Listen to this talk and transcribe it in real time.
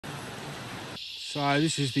So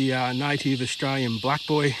this is the native Australian black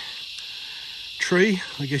boy tree,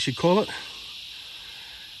 I guess you'd call it.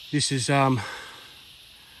 This is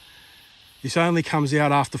this only comes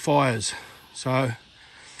out after fires, so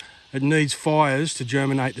it needs fires to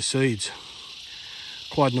germinate the seeds.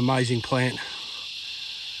 Quite an amazing plant.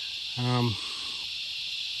 And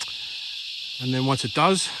then once it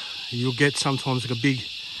does, you'll get sometimes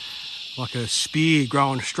like a spear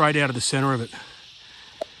growing straight out of the center of it.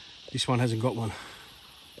 This one hasn't got one.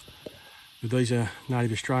 But these are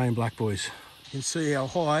native Australian black boys. You can see how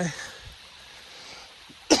high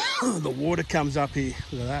the water comes up here.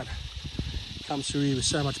 Look at that. It comes through here with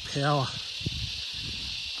so much power.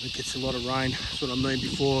 It gets a lot of rain. That's what I mean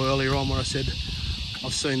before, earlier on, when I said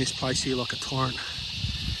I've seen this place here like a torrent.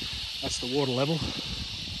 That's the water level.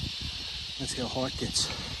 That's how high it gets.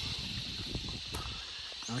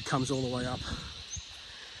 And it comes all the way up.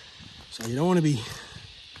 So you don't want to be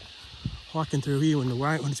hiking through here when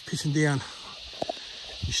it's pissing down,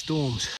 these storms.